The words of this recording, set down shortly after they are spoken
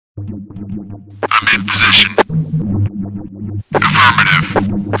Position. Affirmative.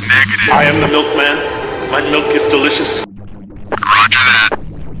 Negative. I am the milkman. My milk is delicious. Roger that.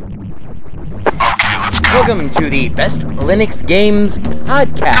 Okay, let's go. Welcome to the Best Linux Games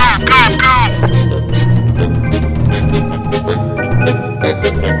Podcast.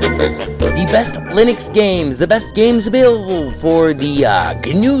 The best Linux games, the best games available for the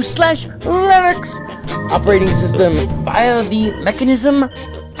GNU/Linux operating system via the mechanism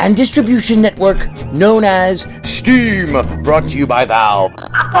and distribution network known as Steam, brought to you by Valve.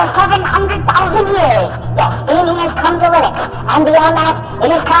 After 700,000 years, yes, gaming has come to Linux, and beyond that, it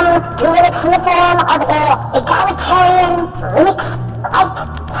has come to Linux in the form of an egalitarian Linux-like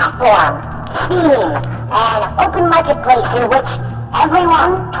platform, Steam, an open marketplace in which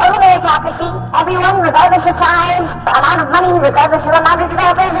everyone, total meritocracy, everyone, regardless of size, amount of money, regardless of amount of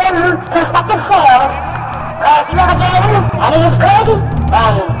developers, and prospective sales, if you have a game, and it is good,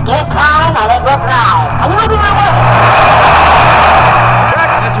 then give it time, and it will thrive, and you will be rewarded.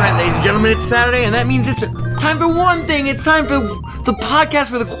 That's right, ladies and gentlemen, it's Saturday, and that means it's time for one thing. It's time for the podcast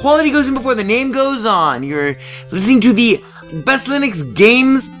where the quality goes in before the name goes on. You're listening to the Best Linux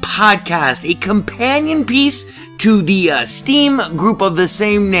Games Podcast, a companion piece to the Steam group of the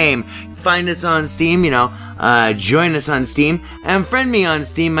same name. Find us on Steam, join us on Steam, and friend me on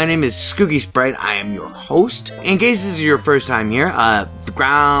Steam. My name is Skooky Sprite. I am your host. In case this is your first time here, the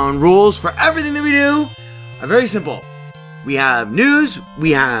ground rules for everything that we do are very simple. We have news, we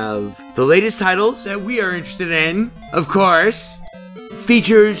have the latest titles that we are interested in, of course,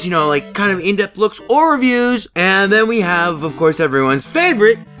 features, kind of in-depth looks or reviews, and then we have, of course, everyone's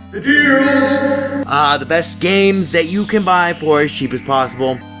favorite, the deals! The best games that you can buy for as cheap as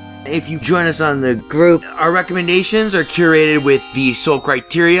possible. If you join us on the group, our recommendations are curated with the sole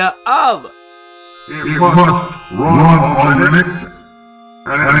criteria of it must run on Linux,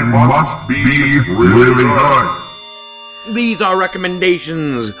 and it must be really good. These are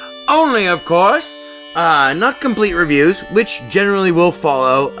recommendations only, of course, not complete reviews, which generally will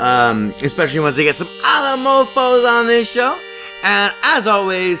follow, especially once they get some other mofos on this show. And as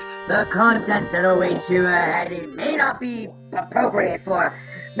always, the content that awaits you ahead, it may not be appropriate for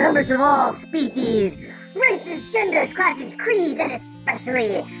members of all species, races, genders, classes, creeds, and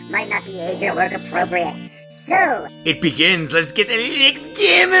especially might not be age or work appropriate. So, it begins. Let's get the Linux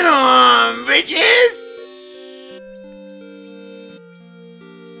gaming on, bitches!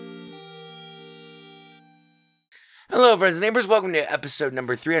 Hello, friends and neighbors. Welcome to episode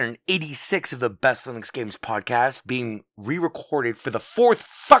number 386 of the Best Linux Games Podcast, being re-recorded for the fourth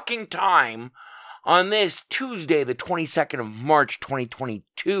fucking time on this Tuesday, the 22nd of March,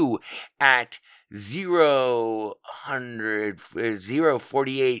 2022, at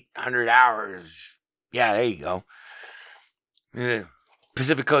 4,800 hours. Yeah, there you go.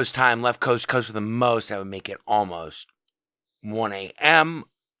 Pacific Coast time, left coast for the most. That would make it almost 1 a.m.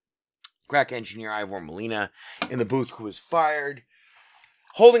 Crack engineer Ivor Molina in the booth, who was fired,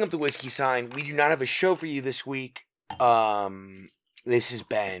 holding up the whiskey sign. We do not have a show for you this week. This has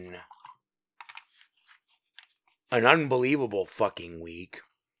been an unbelievable fucking week.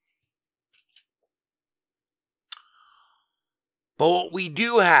 But what we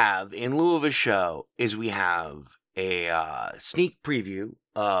do have in lieu of a show is we have a sneak preview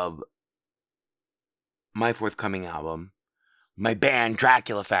of my forthcoming album, my band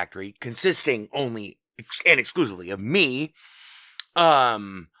Dracula Factory, consisting only and exclusively of me.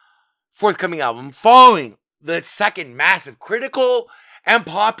 Forthcoming album following the second massive critical and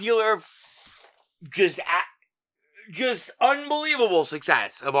popular, just unbelievable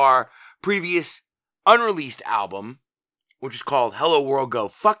success of our previous unreleased album, which is called Hello World, Go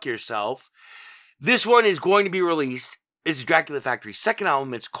Fuck Yourself. This one is going to be released. This is Dracula Factory's second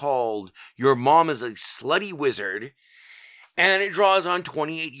album. It's called Your Mom is a Slutty Wizard. And it draws on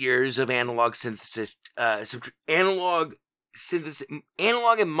 28 years of analog synthesis, analog and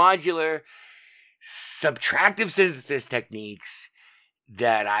modular subtractive synthesis techniques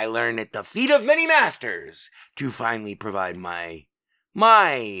that I learned at the feet of many masters to finally provide my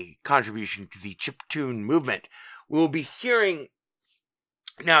contribution to the chiptune movement. We'll be hearing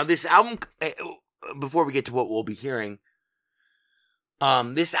now this album. Before we get to what we'll be hearing,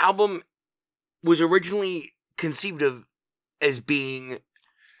 this album was originally conceived of as being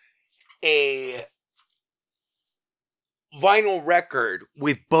a vinyl record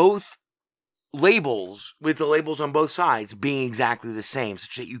with both labels, with the labels on both sides being exactly the same,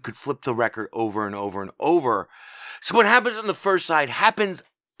 such that you could flip the record over and over and over. So what happens on the first side happens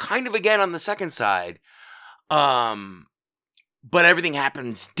kind of again on the second side, but everything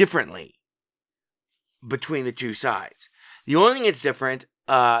happens differently between the two sides. The only thing that's different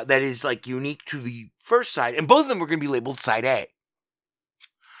that is like unique to the first side, and both of them were going to be labeled Side A.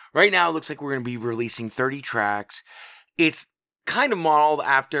 Right now, it looks like we're going to be releasing 30 tracks. It's kind of modeled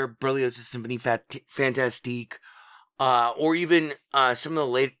after Berlioz' Symphonie Fantastique, or even some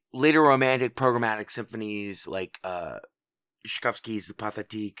of the later romantic programmatic symphonies, like Tchaikovsky's The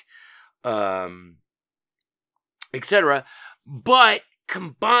Pathétique, etc. But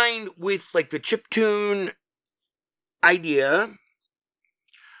combined with like the chiptune idea,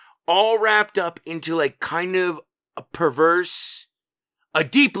 all wrapped up into like kind of a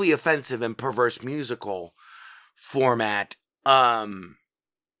deeply offensive and perverse musical format. So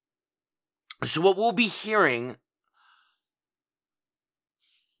what we'll be hearing,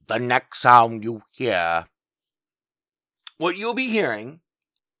 the next sound you hear, what you'll be hearing,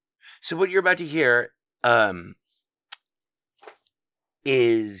 so what you're about to hear,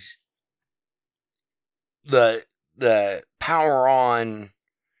 is the Power On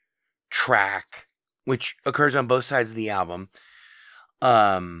track, which occurs on both sides of the album.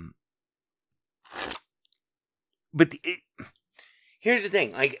 But here's the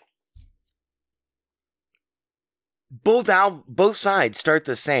thing, like, both sides start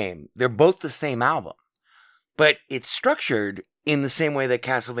the same. They're both the same album, but it's structured in the same way that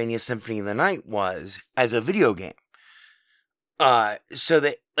Castlevania Symphony of the Night was as a video game. So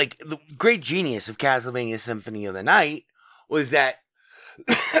that, like, the great genius of Castlevania Symphony of the Night was that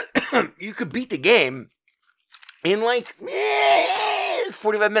you could beat the game in like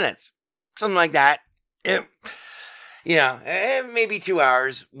 45 minutes, something like that. Maybe 2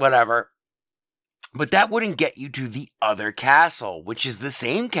 hours, whatever. But that wouldn't get you to the other castle, which is the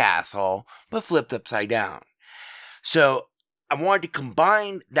same castle, but flipped upside down. So I wanted to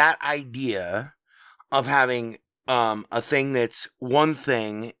combine that idea of having a thing that's one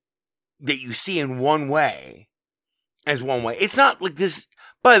thing that you see in one way as one way. It's not like this.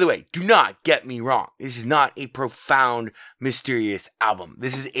 By the way, do not get me wrong. This is not a profound, mysterious album.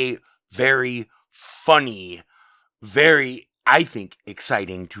 This is a very funny, very, I think,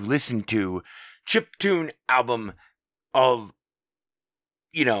 exciting to listen to chiptune album of,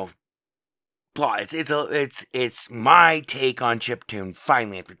 plot. It's my take on chiptune,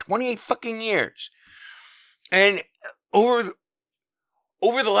 finally, after 28 fucking years. And over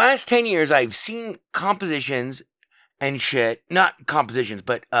the last 10 years, I've seen compositions and shit, not compositions,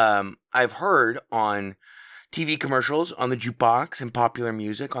 but I've heard on TV commercials, on the jukebox, and popular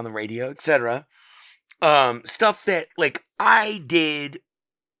music, on the radio, etc. Stuff that, like, I did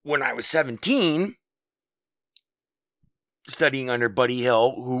when I was 17, studying under Buddy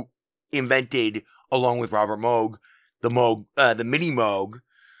Hill, who invented, along with Robert Moog, the Mini Moog.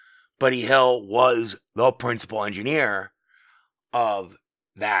 Buddy Hill was the principal engineer of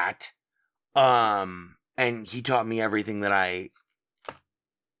that. And he taught me everything that I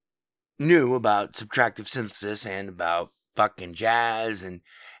knew about subtractive synthesis and about fucking jazz and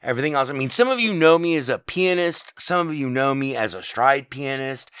everything else. I mean, some of you know me as a pianist. Some of you know me as a stride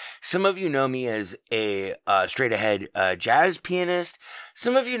pianist. Some of you know me as a straight ahead jazz pianist.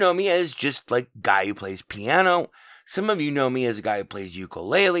 Some of you know me as just like guy who plays piano. Some of you know me as a guy who plays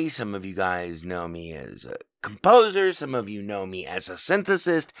ukulele. Some of you guys know me as a composer. Some of you know me as a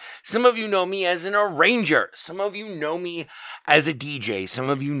synthesist. Some of you know me as an arranger. Some of you know me as a DJ. Some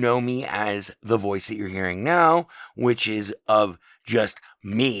of you know me as the voice that you're hearing now, which is of just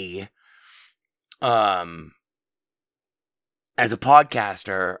me as a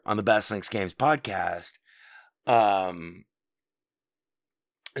podcaster on the Best Links Games podcast.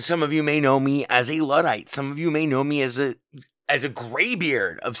 Some of you may know me as a Luddite. Some of you may know me as a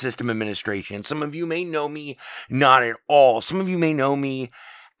graybeard of system administration. Some of you may know me not at all. Some of you may know me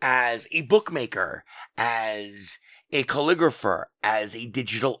as a bookmaker, as a calligrapher, as a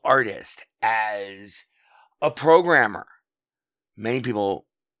digital artist, as a programmer. Many people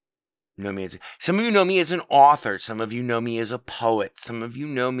know me as... Some of you know me as an author. Some of you know me as a poet. Some of you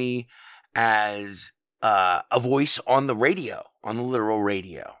know me as a voice on the radio, on the literal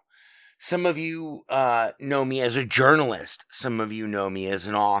radio. Some of you know me as a journalist. Some of you know me as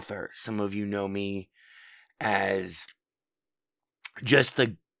an author. Some of you know me as just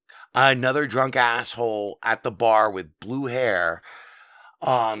another drunk asshole at the bar with blue hair.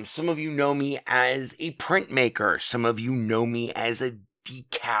 Some of you know me as a printmaker. Some of you know me as a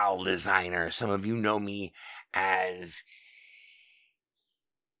decal designer. Some of you know me as...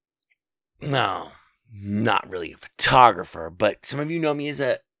 No, not really a photographer, but some of you know me as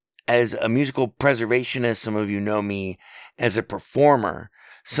a musical preservationist. Some of you know me as a performer.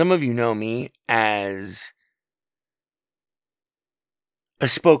 Some of you know me as a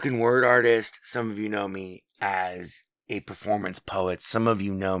spoken word artist. Some of you know me as a performance poet. Some of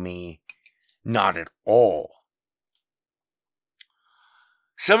you know me not at all.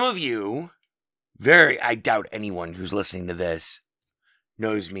 Some of you, I doubt anyone who's listening to this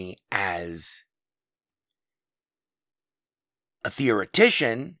knows me as a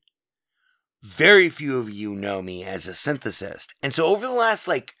theoretician. Very few of you know me as a synthesist. And so over the last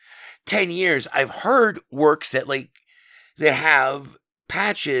 10 years, I've heard works that that have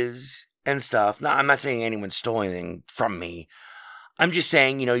patches and stuff. Now, I'm not saying anyone stole anything from me. I'm just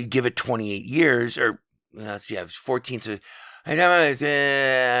saying, you give it 28 years, or let's see, I was 14, so I was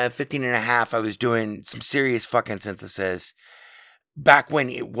 15 and a half, I was doing some serious fucking synthesis back when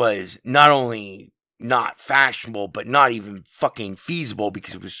it was not only not fashionable, but not even fucking feasible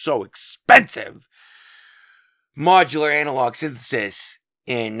because it was so expensive. Modular analog synthesis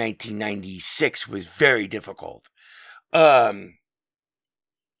in 1996 was very difficult. But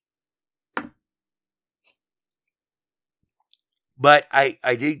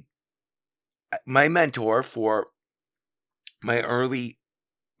I did, my mentor for my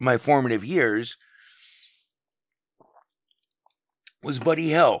formative years was Buddy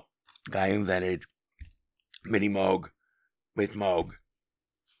Hill, the guy who invented Mini Moog with Moog.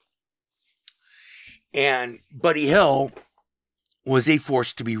 And Buddy Hill was a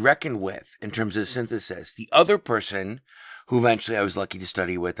force to be reckoned with in terms of synthesis. The other person who eventually I was lucky to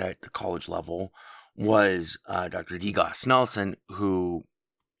study with at the college level was Dr. D. Goss Nelson, who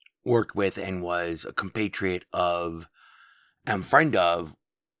worked with and was a compatriot of and friend of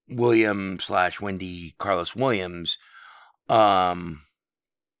William/Wendy Carlos Williams. I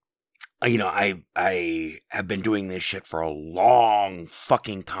have been doing this shit for a long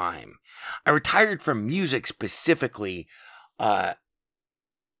fucking time. I retired from music specifically around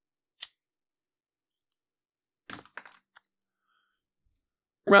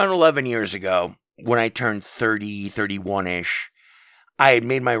 11 years ago when I turned 30, 31-ish. I had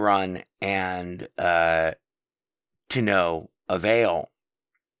made my run and to no avail.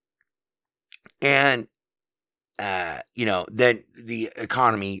 And then the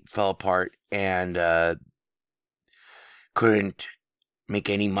economy fell apart and couldn't make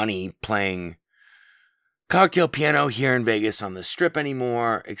any money playing cocktail piano here in Vegas on the Strip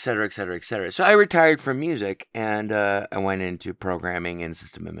anymore, et cetera, et cetera, et cetera. So I retired from music and I went into programming and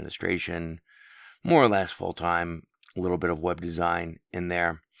system administration, more or less full-time, a little bit of web design in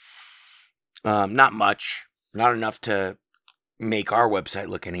there. Not much, not enough to make our website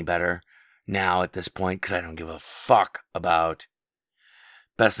look any better now at this point, because I don't give a fuck about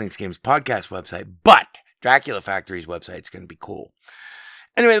Best Linux Games podcast website, but Dracula Factory's website's going to be cool.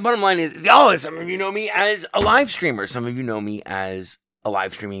 Anyway, the bottom line is, some of you know me as a live streamer. Some of you know me as a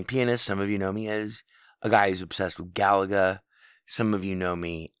live streaming pianist. Some of you know me as a guy who's obsessed with Galaga. Some of you know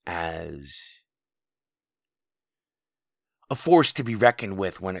me as a force to be reckoned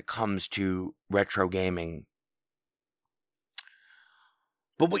with when it comes to retro gaming.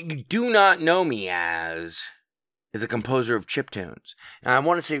 But what you do not know me as is a composer of chiptunes. And I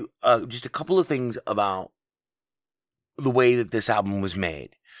want to say just a couple of things about the way that this album was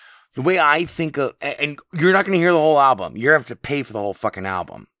made. The way I think of, and you're not going to hear the whole album. You're going to have to pay for the whole fucking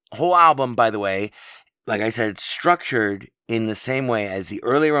album. The whole album, by the way, like I said, it's structured in the same way as the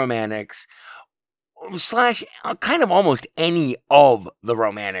early Romantics / kind of almost any of the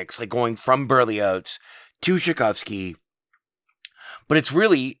Romantics, like going from Berlioz to Tchaikovsky. But it's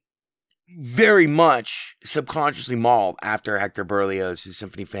really very much subconsciously modeled after Hector Berlioz's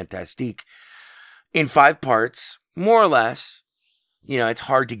Symphonie Fantastique in 5 parts, more or less. It's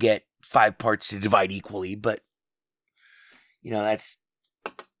hard to get 5 parts to divide equally, but that's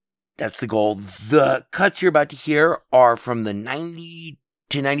the goal. The cuts you're about to hear are from the 90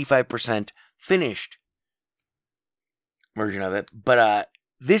 to 95% finished version of it. But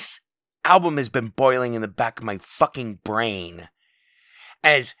this album has been boiling in the back of my fucking brain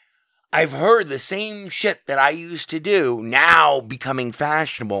as I've heard the same shit that I used to do now becoming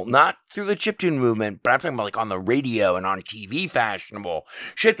fashionable, not through the chiptune movement, but I'm talking about on the radio and on TV fashionable.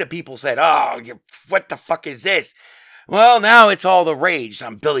 Shit that people said, what the fuck is this? Well, now it's all the rage.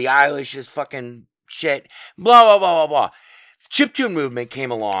 On Billie Eilish's fucking shit, blah, blah, blah, blah, blah. Chiptune movement came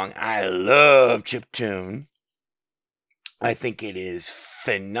along. I love chiptune. I think it is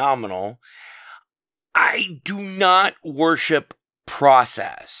phenomenal. I do not worship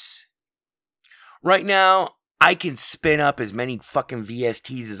process. Right now, I can spin up as many fucking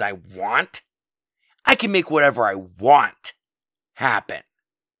VSTs as I want. I can make whatever I want happen.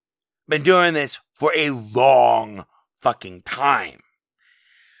 Been doing this for a long fucking time.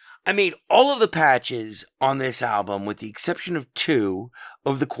 I made all of the patches on this album with the exception of 2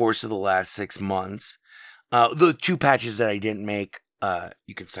 over the course of the last 6 months. The 2 patches that I didn't make,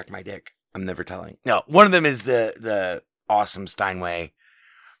 you can suck my dick. I'm never telling. No, one of them is the awesome Steinway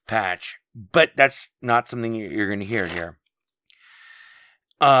patch, but that's not something you're going to hear here.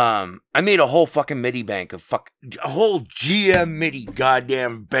 I made a whole fucking MIDI bank of a whole GM MIDI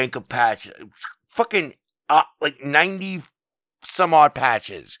goddamn bank of patches. Fucking, like 90 some odd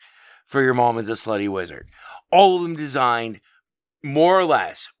patches for Your Mom is a Slutty Wizard. All of them designed more or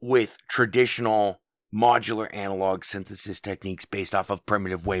less with traditional modular analog synthesis techniques based off of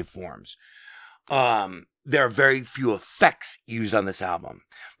primitive waveforms. There are very few effects used on this album.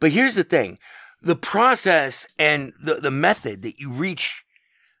 But here's the thing. The process and the method that you reach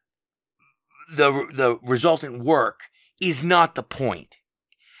the resultant work is not the point.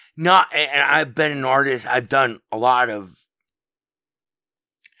 And I've been an artist. I've done a lot of...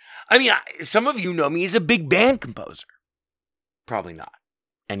 some of you know me as a big band composer. Probably not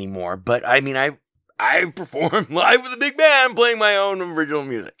anymore. But, I perform live with a big band playing my own original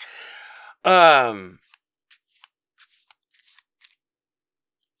music. So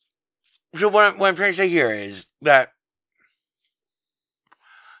what I'm trying to say here is that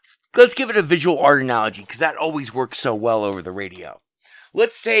let's give it a visual art analogy, because that always works so well over the radio.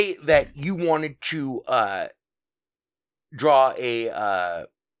 Let's say that you wanted to draw a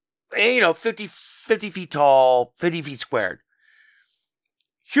 50 feet tall, 50 feet squared,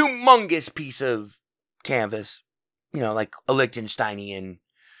 humongous piece of canvas, like a Lichtensteinian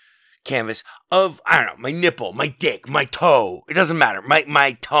canvas of, I don't know, my nipple, my dick, my toe. It doesn't matter.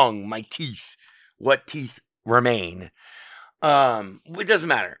 My tongue, my teeth, what teeth remain. It doesn't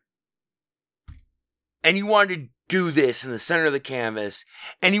matter. And you wanted to do this in the center of the canvas,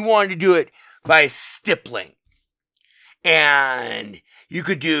 and you wanted to do it by stippling. And you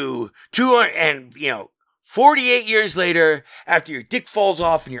could do 48 years later, after your dick falls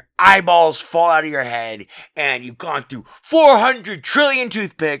off and your eyeballs fall out of your head, and you've gone through 400 trillion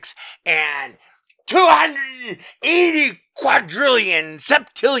toothpicks and 280 quadrillion,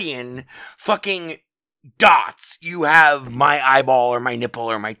 septillion fucking dots, you have my eyeball or my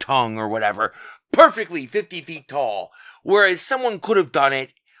nipple or my tongue or whatever, perfectly 50 feet tall. Whereas someone could have done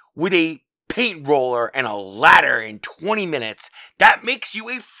it with a paint roller and a ladder in 20 minutes. That makes you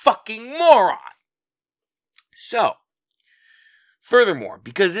a fucking moron. So, furthermore,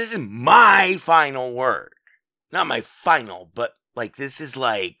 because this is my final word, not my final, but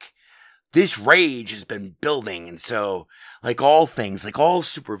this rage has been building, and so, like all things, like all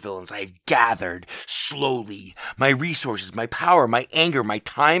supervillains, I've gathered slowly my resources, my power, my anger, my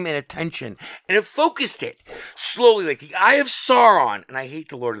time and attention, and have focused it slowly, like the Eye of Sauron. And I hate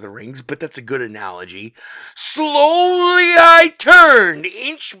the Lord of the Rings, but that's a good analogy. Slowly I turned,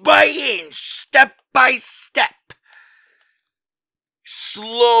 inch by inch, step by step.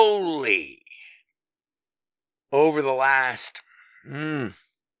 Slowly, over the last 15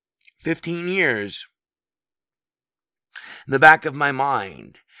 years, in the back of my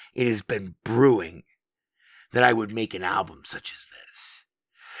mind, it has been brewing that I would make an album such as this.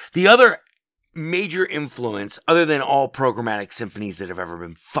 The other major influence, other than all programmatic symphonies that have ever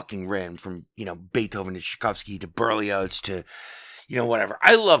been fucking written, from, Beethoven to Tchaikovsky to Berlioz to, whatever.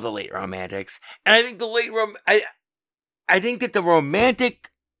 I love the late Romantics. And I think I think that the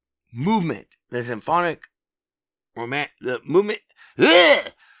Romantic movement, the symphonic the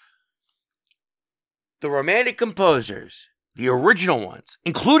Romantic composers, the original ones,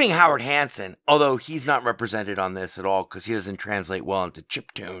 including Howard Hanson, although he's not represented on this at all because he doesn't translate well into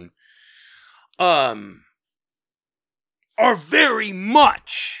chiptune, are very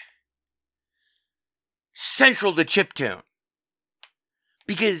much central to chiptune.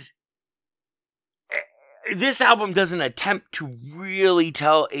 Because this album doesn't attempt to really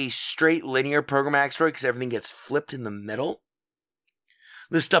tell a straight linear programmatic story because everything gets flipped in the middle.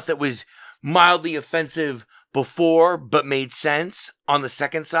 The stuff that was mildly offensive before but made sense on the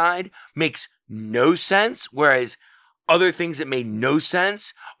second side makes no sense, whereas other things that made no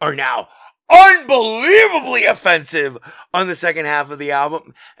sense are now unbelievably offensive on the second half of the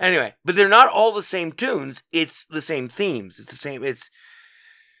album. Anyway, but they're not all the same tunes. It's the same themes. It's the same. It's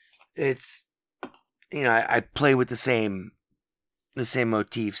I play with the same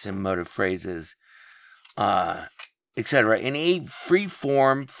motifs and motive phrases, etc. in a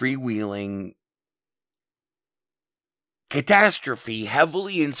free-form, freewheeling catastrophe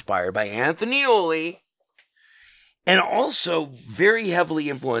heavily inspired by Anthony Olley, and also very heavily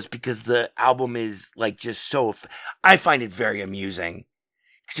influenced because the album is just so... I find it very amusing.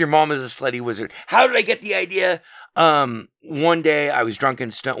 Because Your Mom is a Slutty Wizard. How did I get the idea? One day I was drunk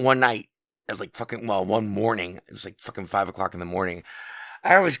and one night, it was one morning, it was fucking 5 o'clock in the morning.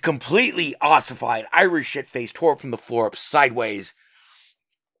 I was completely ossified, Irish shit-faced, tore from the floor up sideways,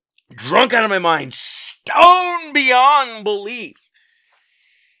 drunk out of my mind, stoned beyond belief.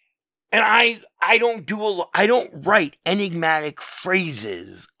 And I don't write enigmatic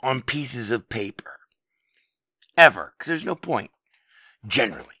phrases on pieces of paper. Ever. Because there's no point.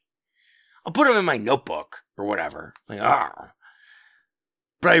 Generally. I'll put them in my notebook or whatever. Like,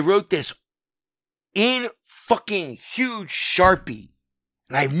 But I wrote this in fucking huge Sharpie.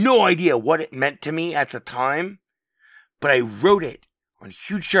 And I have no idea what it meant to me at the time. But I wrote it on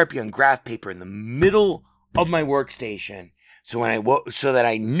huge Sharpie on graph paper in the middle of my workstation. So that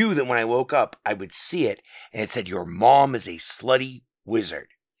I knew that when I woke up, I would see it. And it said, "Your mom is a slutty wizard."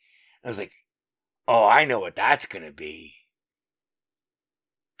 I was like, oh, I know what that's going to be.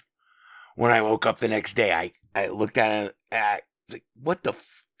 When I woke up the next day, I looked at it, like, what the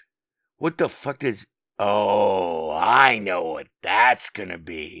fuck is, oh, I know what that's going to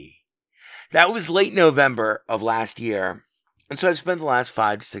be. That was late November of last year. And so I've spent the last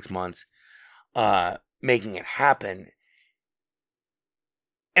 5 to 6 months making it happen.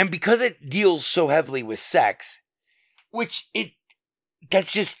 And because it deals so heavily with sex,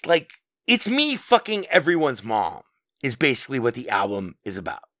 that's just like, it's me fucking everyone's mom, is basically what the album is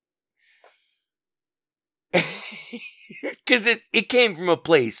about. Because it came from a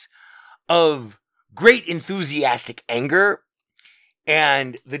place of great enthusiastic anger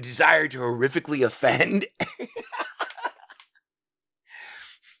and the desire to horrifically offend.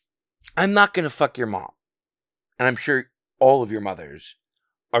 I'm not going to fuck your mom. And I'm sure all of your mothers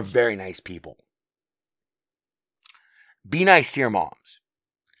are very nice people. Be nice to your moms.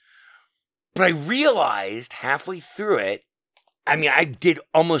 But I realized halfway through it, I mean, I did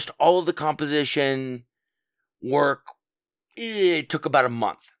almost all of the composition work. It took about a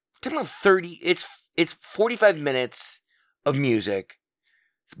month. It took about 30, it's 45 minutes of music.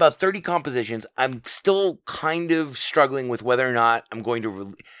 It's about 30 compositions. I'm still kind of struggling with whether or not I'm going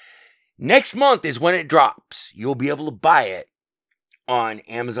to Next month is when it drops. You'll be able to buy it on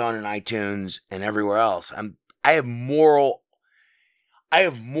Amazon and iTunes and everywhere else. I have moral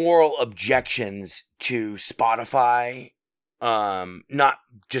objections to Spotify, not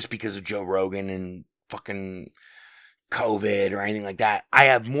just because of Joe Rogan and fucking COVID or anything like that. I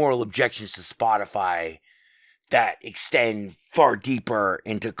have moral objections to Spotify that extend far deeper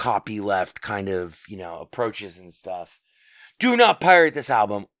into copyleft kind of, approaches and stuff. Do not pirate this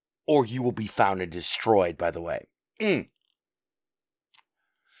album, or you will be found and destroyed, by the way.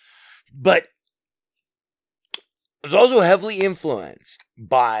 But I was also heavily influenced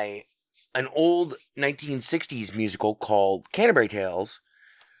by an old 1960s musical called Canterbury Tales,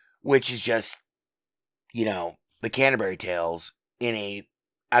 which is just, the Canterbury Tales in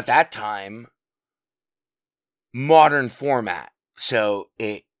at that time, modern format. So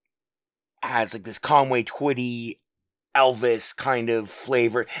it has like this Conway Twitty, Elvis kind of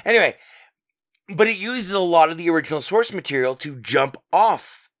flavor. Anyway, but it uses a lot of the original source material to jump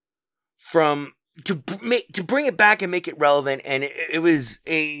off from, to bring it back and make it relevant. And it was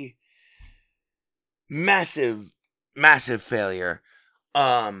a massive, massive failure.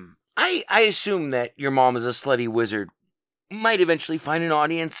 I assume that Your Mom is a Slutty Wizard might eventually find an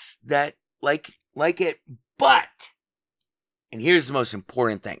audience that like it, but, and here's the most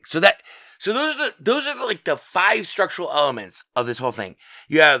important thing. So those are like the 5 structural elements of this whole thing.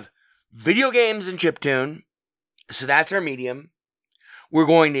 You have video games and chiptune. So that's our medium. We're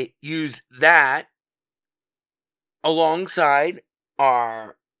going to use that alongside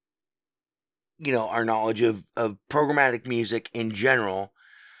our knowledge of programmatic music in general,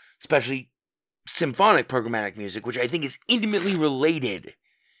 especially symphonic programmatic music, which I think is intimately related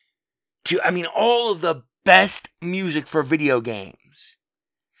to, all of the best music for video games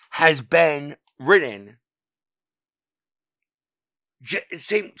has been written.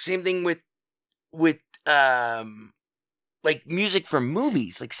 Same thing with like music for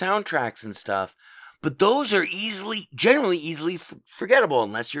movies, like soundtracks and stuff. But those are generally easily forgettable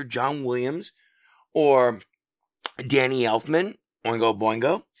unless you're John Williams or Danny Elfman. Oingo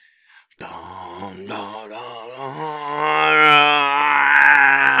boingo. Dun, dun, dun,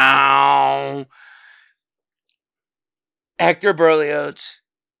 dun. Hector Berlioz.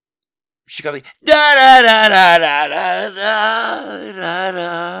 She got da da da da da da da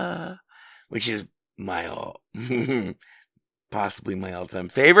da, which is my possibly my all-time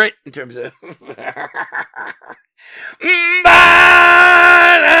favorite in terms of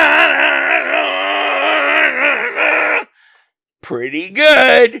pretty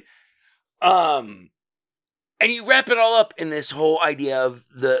good. And you wrap it all up in this whole idea of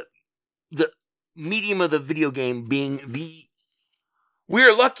the medium of the video game being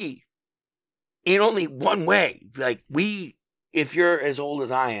we're lucky in only one way. Like, if you're as old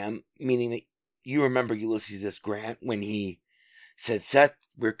as I am, meaning that you remember Ulysses S. Grant when he said, Seth,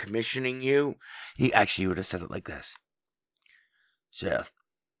 we're commissioning you. He actually would have said it like this. Seth,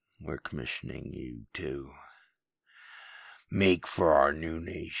 we're commissioning you to make for our new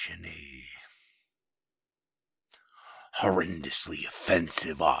nation a horrendously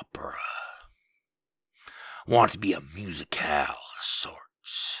offensive opera. Want to be a musicale of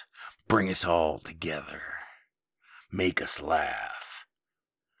sorts. Bring us all together. Make us laugh.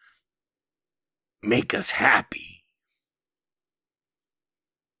 Make us happy.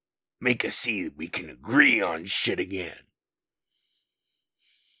 Make us see that we can agree on shit again.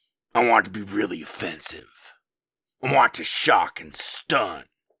 I want to be really offensive. I want to shock and stun.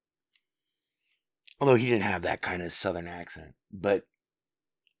 Although he didn't have that kind of southern accent. But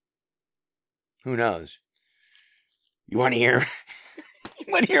who knows? You want to hear?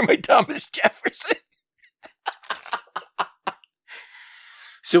 You want to hear my Thomas Jefferson?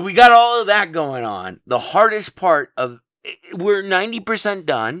 So we got all of that going on. The hardest part of... We're 90%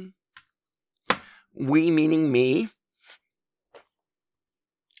 done. We meaning me.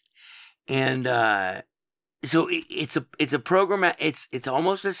 And so it's a program. It's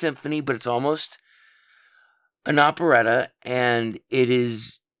almost a symphony, but it's almost an operetta, and it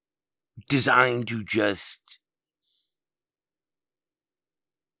is designed to just,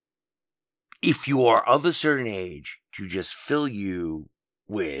 if you are of a certain age, to just fill you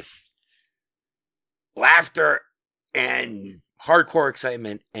with laughter and hardcore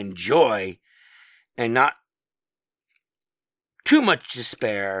excitement and joy, and not too much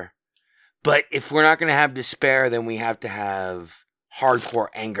despair. But if we're not going to have despair, then we have to have hardcore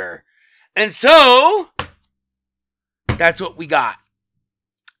anger. And so, that's what we got.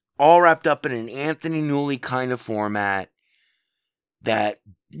 All wrapped up in an Anthony Newley kind of format that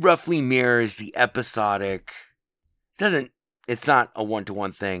roughly mirrors the episodic, it's not a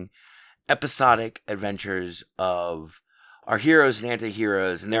one-to-one thing, episodic adventures of our heroes and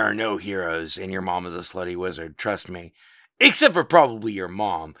anti-heroes, and there are no heroes in Your Mom is a Slutty Wizard, trust me. Except for probably your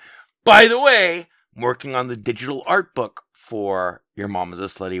mom. By the way, I'm working on the digital art book for Your Mom is a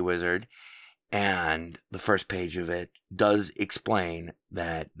Slutty Wizard, and the first page of it does explain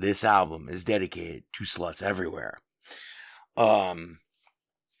that this album is dedicated to sluts everywhere. And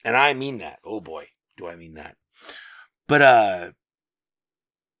I mean that. Oh boy, do I mean that. But,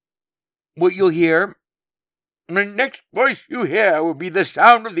 what you'll hear, the next voice you hear will be the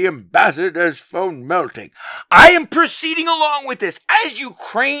sound of the ambassador's phone melting. I am proceeding along with this as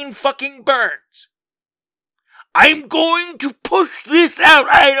Ukraine fucking burns. I'm going to push this out.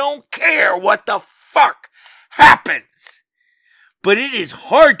 I don't care what the fuck happens. But it is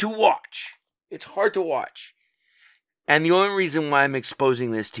hard to watch. It's hard to watch. And the only reason why I'm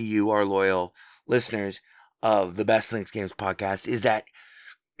exposing this to you, our loyal listeners of the Best Linux Games podcast, is that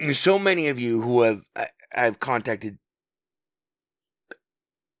so many of you who I've contacted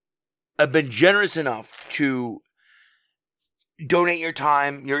have been generous enough to donate your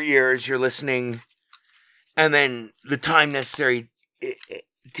time, your ears, your listening, and then the time necessary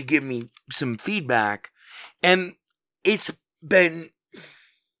to give me some feedback. And it's been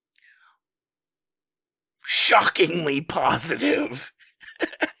shockingly positive.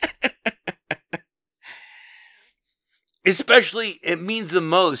 Especially, it means the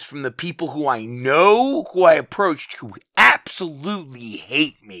most from the people who I know, who I approached, who absolutely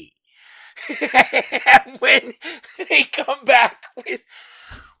hate me. When they come back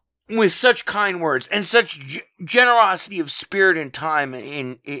with such kind words and such generosity of spirit and time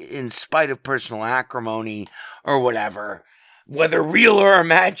in spite of personal acrimony or whatever, whether real or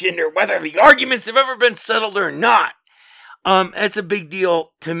imagined, or whether the arguments have ever been settled or not, it's a big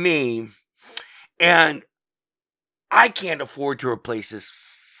deal to me. And I can't afford to replace this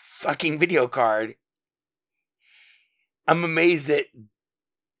fucking video card. I'm amazed that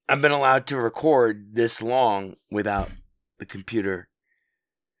I've been allowed to record this long without the computer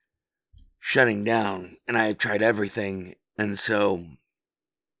shutting down. And I've tried everything. And so,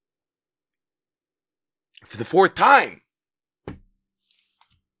 for the fourth time,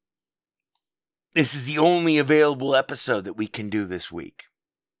 this is the only available episode that we can do this week.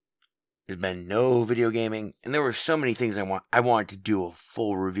 There's been no video gaming, and there were so many things I wanted to do a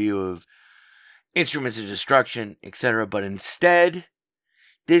full review of Instruments of Destruction, etc. But instead,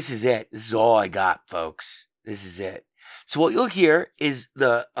 this is it. This is all I got, folks. This is it. So what you'll hear is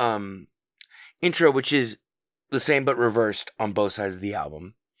the intro, which is the same but reversed on both sides of the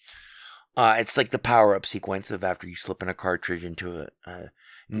album. It's like the power-up sequence of after you slip in a cartridge into a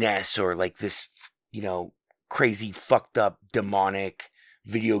NES, or like this, crazy, fucked up, demonic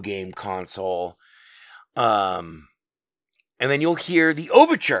video game console. And then you'll hear the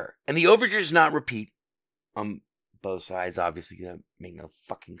overture. And the overture is not repeat on both sides, obviously. That make no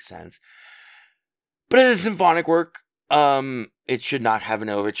fucking sense. But as a symphonic work, it should not have an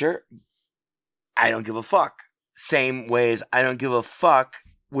overture. I don't give a fuck. Same way as I don't give a fuck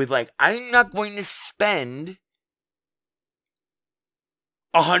with, like, I'm not going to spend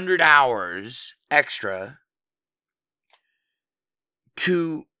 100 hours extra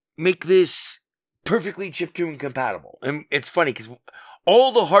to make this perfectly chiptune compatible. And it's funny because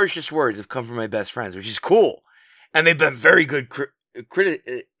all the harshest words have come from my best friends, which is cool. And they've been very good.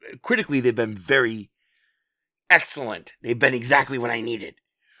 Critically, they've been very excellent. They've been exactly what I needed.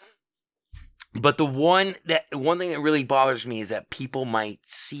 But the one thing that really bothers me is that people might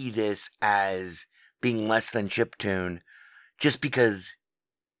see this as being less than chiptune just because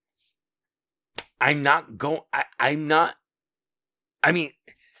I mean,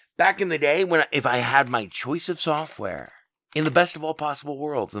 back in the day if I had my choice of software in the best of all possible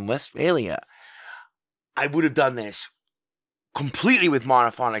worlds in Westphalia, I would have done this completely with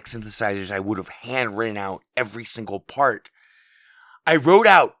monophonic synthesizers. I would have handwritten out every single part. I wrote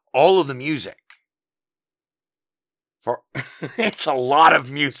out all of the music. It's a lot of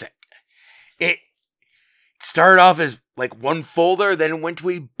music. It started off as like one folder, then it went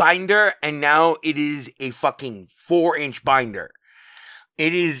to a binder, and now it is a fucking 4-inch binder.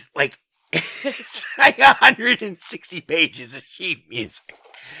 It is like, it's like 160 pages of sheet music.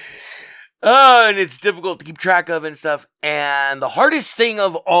 Oh, and it's difficult to keep track of and stuff. And the hardest thing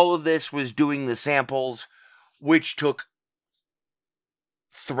of all of this was doing the samples, which took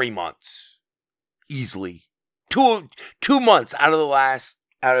 3 months. Easily. 2 months out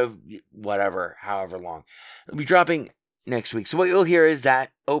of whatever, however long. It'll be dropping next week. So what you'll hear is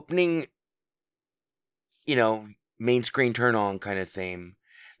that opening, main screen turn on kind of theme.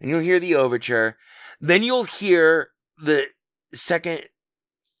 Then you'll hear the overture. Then you'll hear the second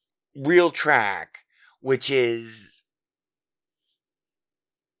real track, which is,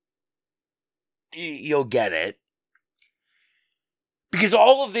 you'll get it. Because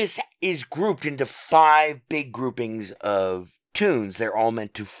all of this is grouped into 5 big groupings of tunes. They're all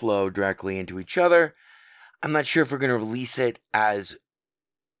meant to flow directly into each other. I'm not sure if we're going to release it as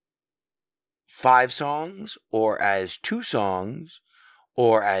 5 songs, or as 2 songs,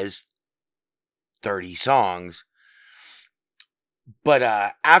 or as 30 songs. But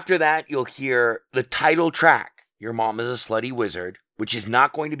after that, you'll hear the title track, Your Mom is a Slutty Wizard, which is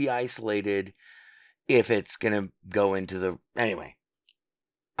not going to be isolated if it's going to go into the... Anyway,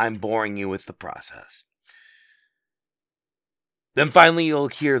 I'm boring you with the process. Then finally, you'll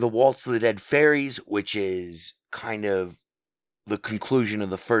hear the Waltz of the Dead Fairies, which is kind of the conclusion of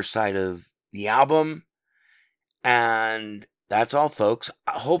the first side of the album. And that's all, folks.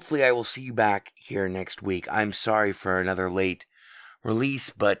 Hopefully, I will see you back here next week. I'm sorry for another late release,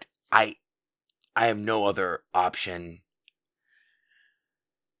 but I have no other option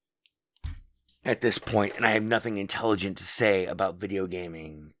at this point, and I have nothing intelligent to say about video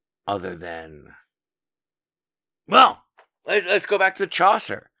gaming other than, well, let's go back to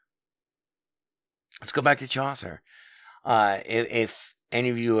Chaucer. Let's go back to Chaucer. If any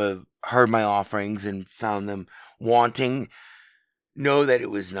of you have heard my offerings and found them wanting, know that it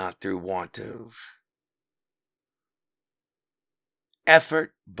was not through want of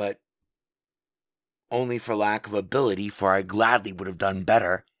effort, but only for lack of ability, for I gladly would have done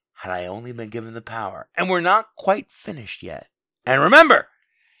better had I only been given the power. And we're not quite finished yet. And remember,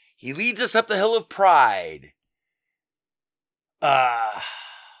 he leads us up the hill of pride.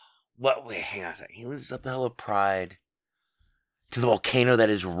 Wait, hang on a second. He leads us up the hill of pride to the volcano that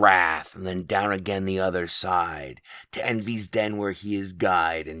is wrath, and then down again the other side, to envy's den where he is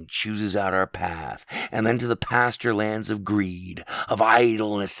guide and chooses out our path, and then to the pasture lands of greed, of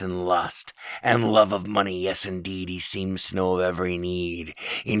idleness and lust, and love of money. Yes, indeed, he seems to know of every need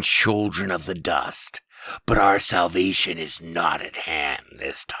in children of the dust. But our salvation is not at hand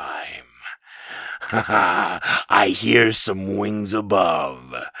this time. Ha ha, I hear some wings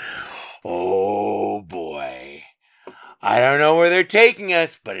above. Oh boy. I don't know where they're taking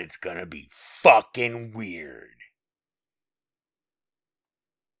us, but it's gonna be fucking weird.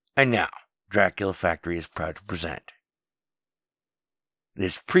 And now, Dracula Factory is proud to present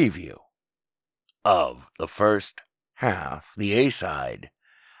this preview of the first half, the A-side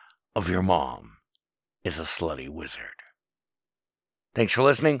of Your Mom is a Slutty Wizard. Thanks for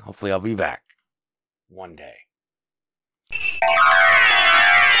listening. Hopefully I'll be back one day.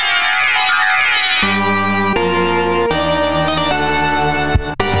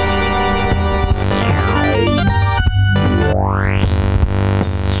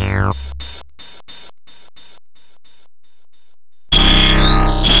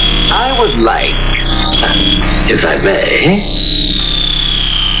 I would like, if I may,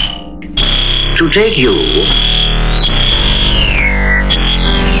 to take you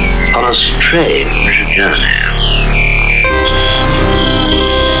on a strange journey.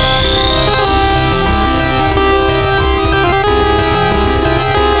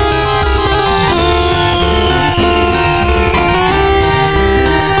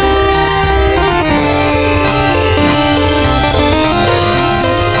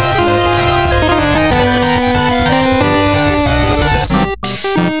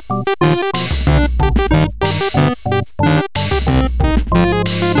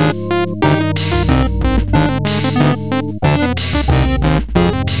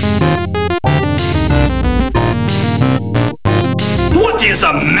 What is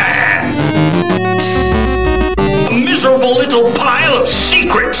a man? A miserable little pile of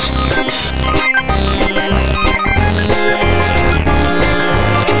secrets.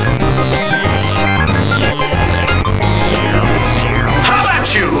 How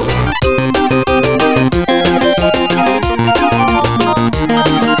about you?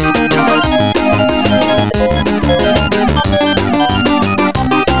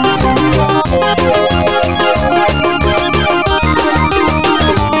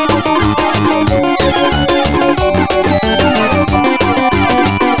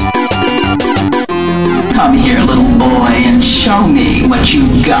 Come here, little boy, and show me what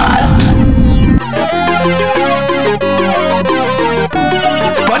you got.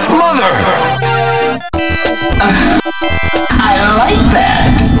 But mother! I like that.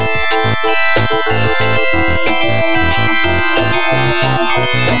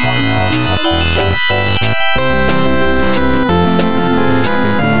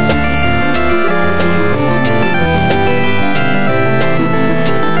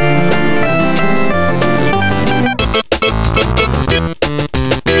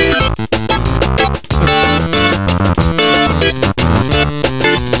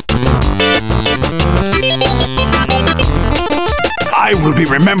 I will be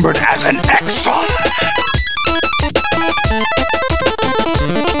remembered as an exile.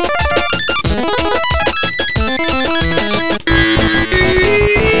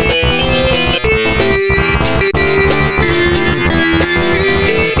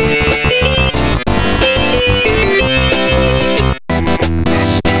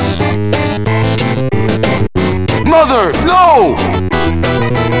 Mother, no!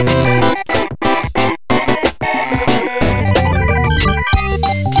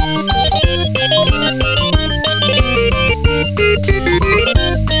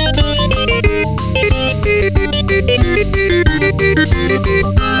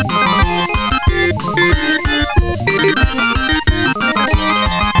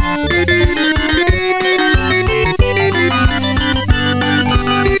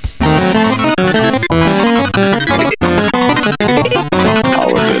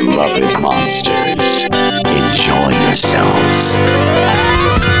 Our beloved monsters, enjoy yourselves.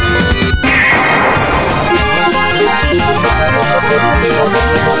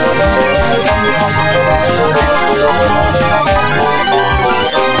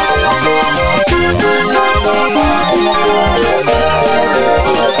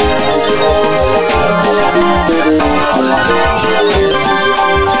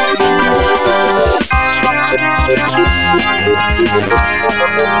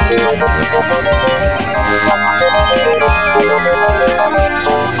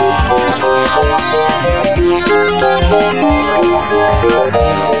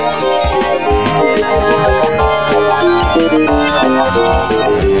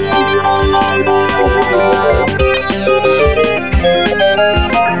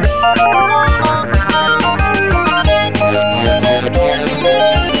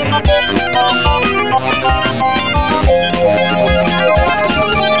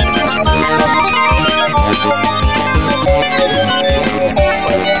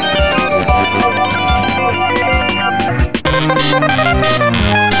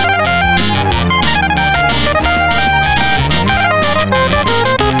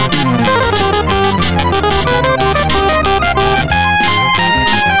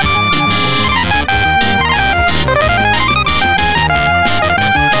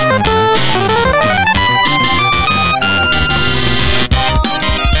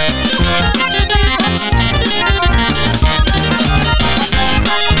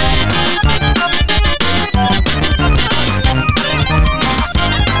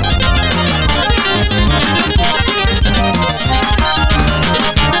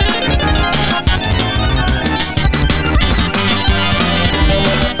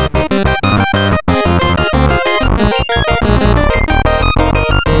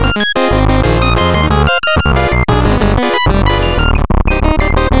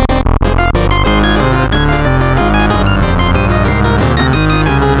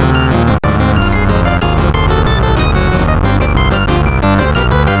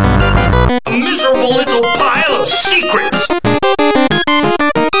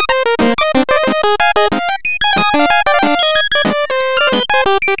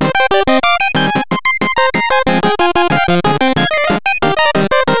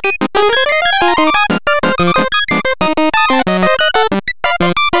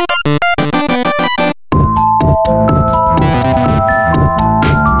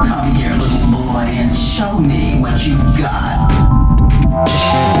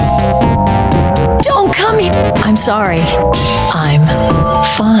 sorry. I'm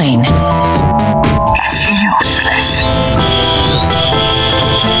fine. It's useless.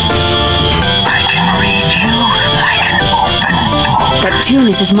 I can read you like an open book. That tune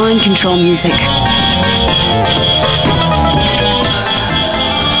is his mind control music.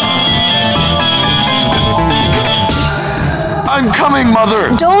 I'm coming,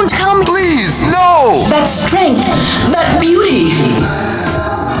 Mother! Don't come. Please, no! That strength, that beauty.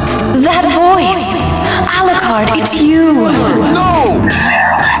 That voice. Alucard, it's you. No!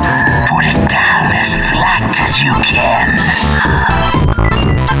 Put it down as flat as you can.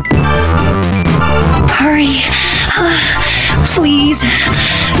 Hurry. Please.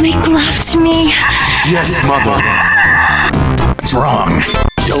 Make love to me. Yes, Mother. What's wrong?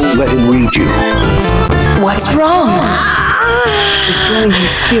 Don't let him read you. What's wrong? Destroying his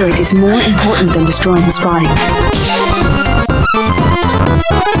spirit is more important than destroying his body.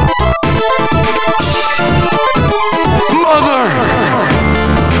 Mother!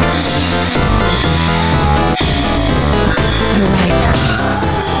 You're right.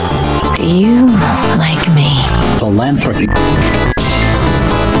 Do you like me? Philanthropy.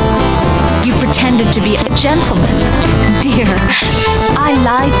 You pretended to be a gentleman. Dear, I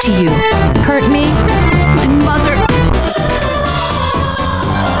lied to you. Hurt me? My mother.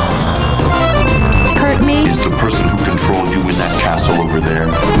 Hurt me? Is the person who controlled you in that castle over there?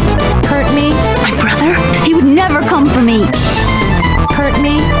 Hurt me? My brother? He would never come for me. Hurt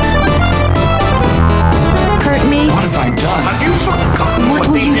me? Hurt me? What have I done? Have you forgotten What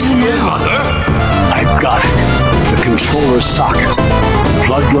will they you did do to your now? mother? I've got it. The controller socket.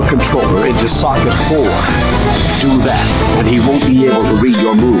 Plug your controller into socket 4. Do that, and he won't be able to read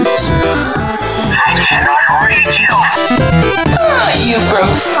your moves. I cannot read you. You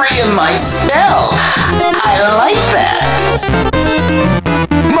broke free of my spell. I like that.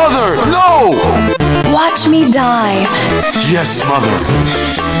 Mother, no! Watch me die. Yes, Mother.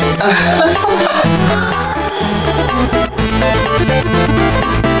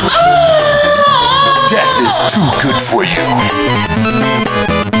 Death is too good for you.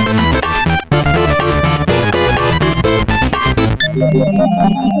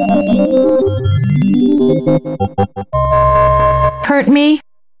 Hurt me?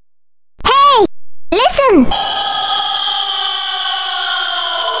 Hey! Listen!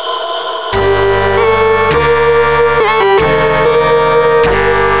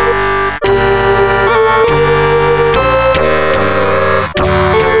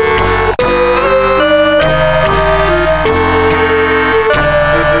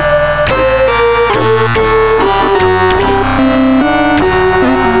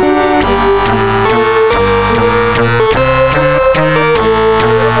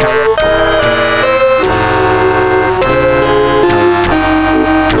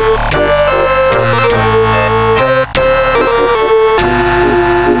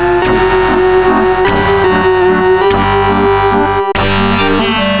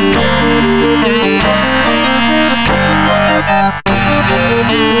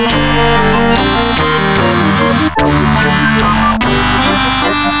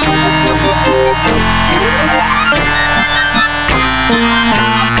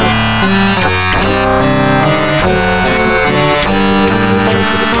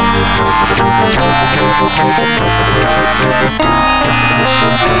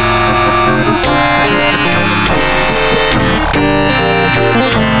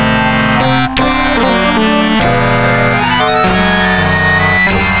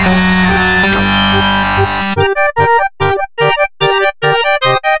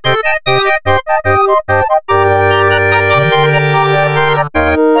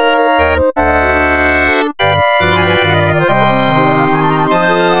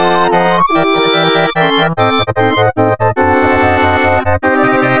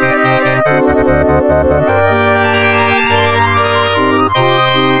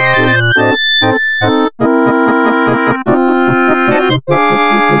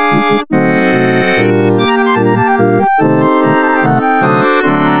 Thank you.